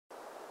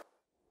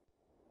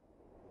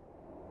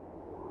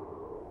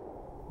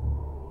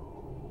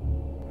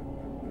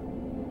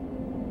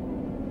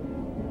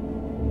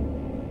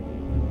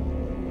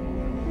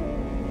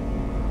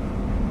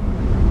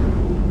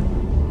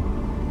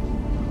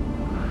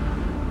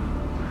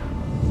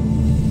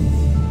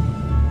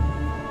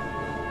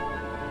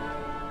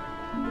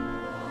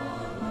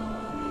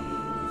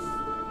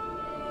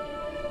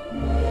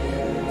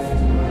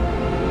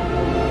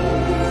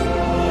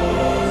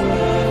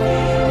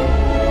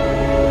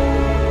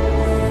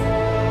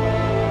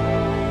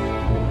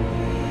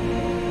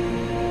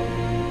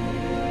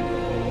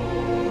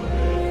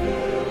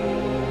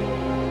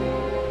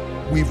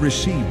We've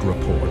received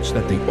reports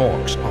that the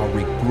orcs are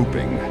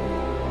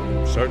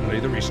regrouping.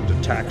 Certainly the recent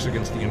attacks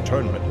against the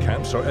internment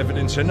camps are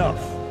evidence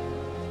enough.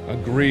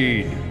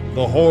 Agreed.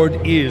 The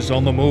Horde is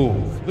on the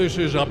move. This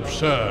is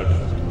absurd.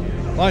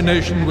 My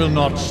nation will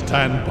not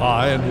stand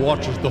by and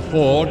watch as the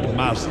Horde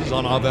masses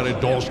on our very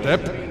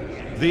doorstep.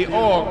 The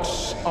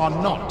orcs are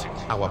not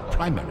our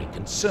primary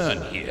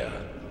concern here.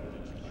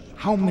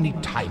 How many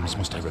times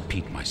must I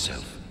repeat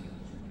myself?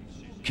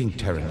 King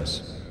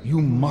Terinus,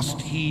 you must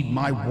heed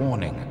my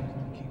warning.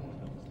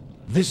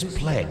 This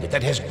plague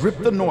that has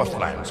gripped the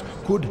Northlands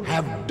could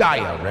have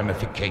dire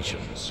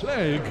ramifications.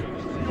 Plague?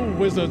 You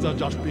wizards are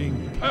just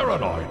being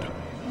paranoid.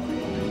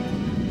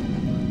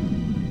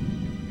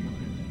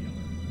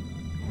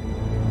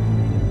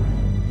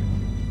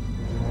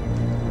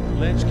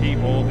 Let's keep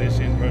all this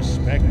in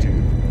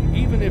perspective.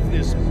 Even if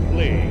this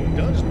plague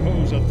does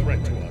pose a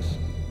threat to us,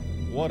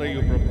 what are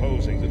you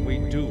proposing that we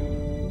do?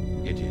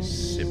 It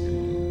is simple.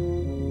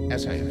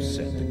 As I have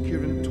said, the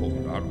Kirin Tor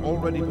are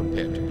already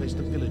prepared to place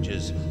the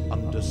villagers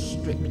under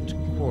strict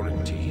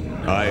quarantine.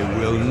 I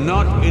will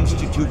not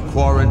institute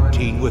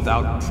quarantine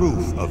without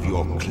proof of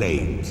your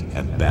claims,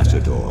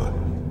 Ambassador.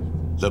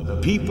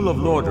 The people of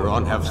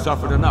Lordaeron have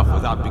suffered enough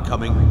without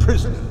becoming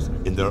prisoners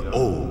in their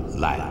own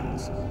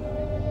lands.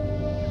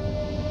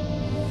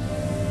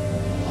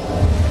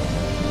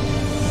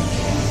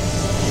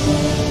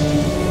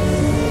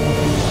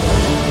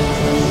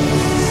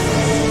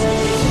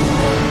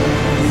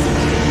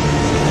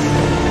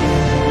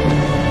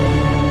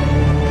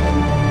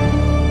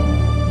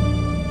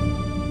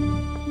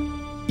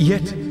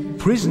 Yet,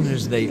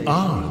 prisoners they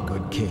are,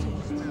 good king.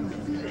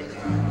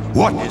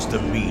 What is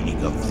the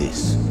meaning of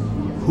this?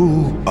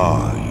 Who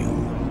are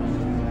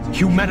you?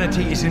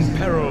 Humanity is in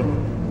peril.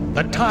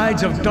 The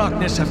tides of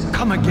darkness have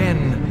come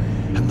again,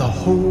 and the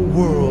whole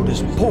world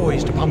is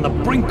poised upon the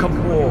brink of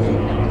war.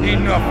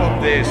 Enough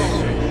of this!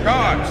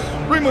 Guards,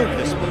 remove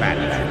this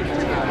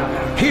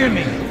bandage! Hear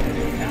me!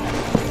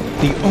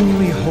 The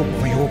only hope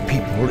for your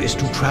people is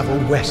to travel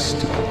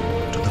west,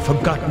 to the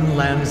forgotten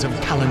lands of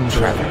Kalimdor.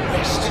 Travel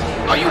west?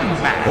 Are you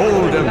mad?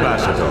 Hold,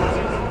 Ambassador.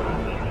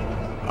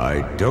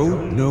 I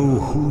don't know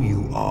who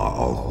you are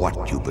or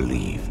what you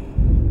believe,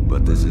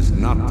 but this is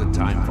not the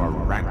time for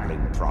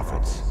wrangling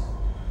prophets.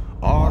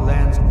 Our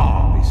lands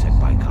are beset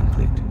by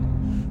conflict,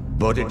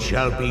 but it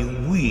shall be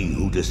we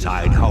who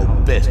decide how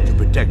best to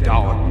protect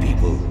our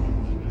people,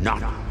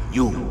 not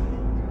you.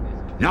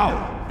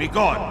 Now, be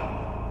gone!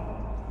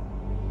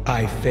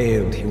 I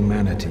failed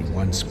humanity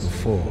once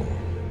before,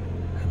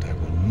 and I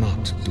will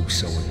not do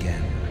so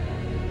again.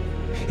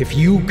 If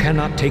you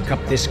cannot take up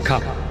this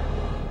cup,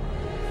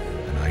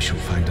 then I shall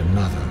find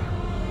another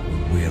who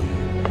will.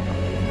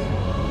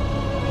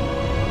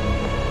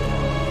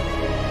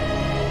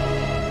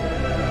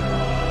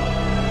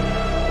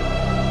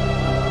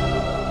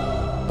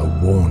 The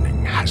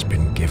warning has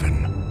been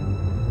given.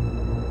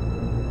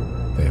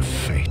 Their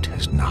fate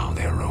is now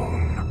their own.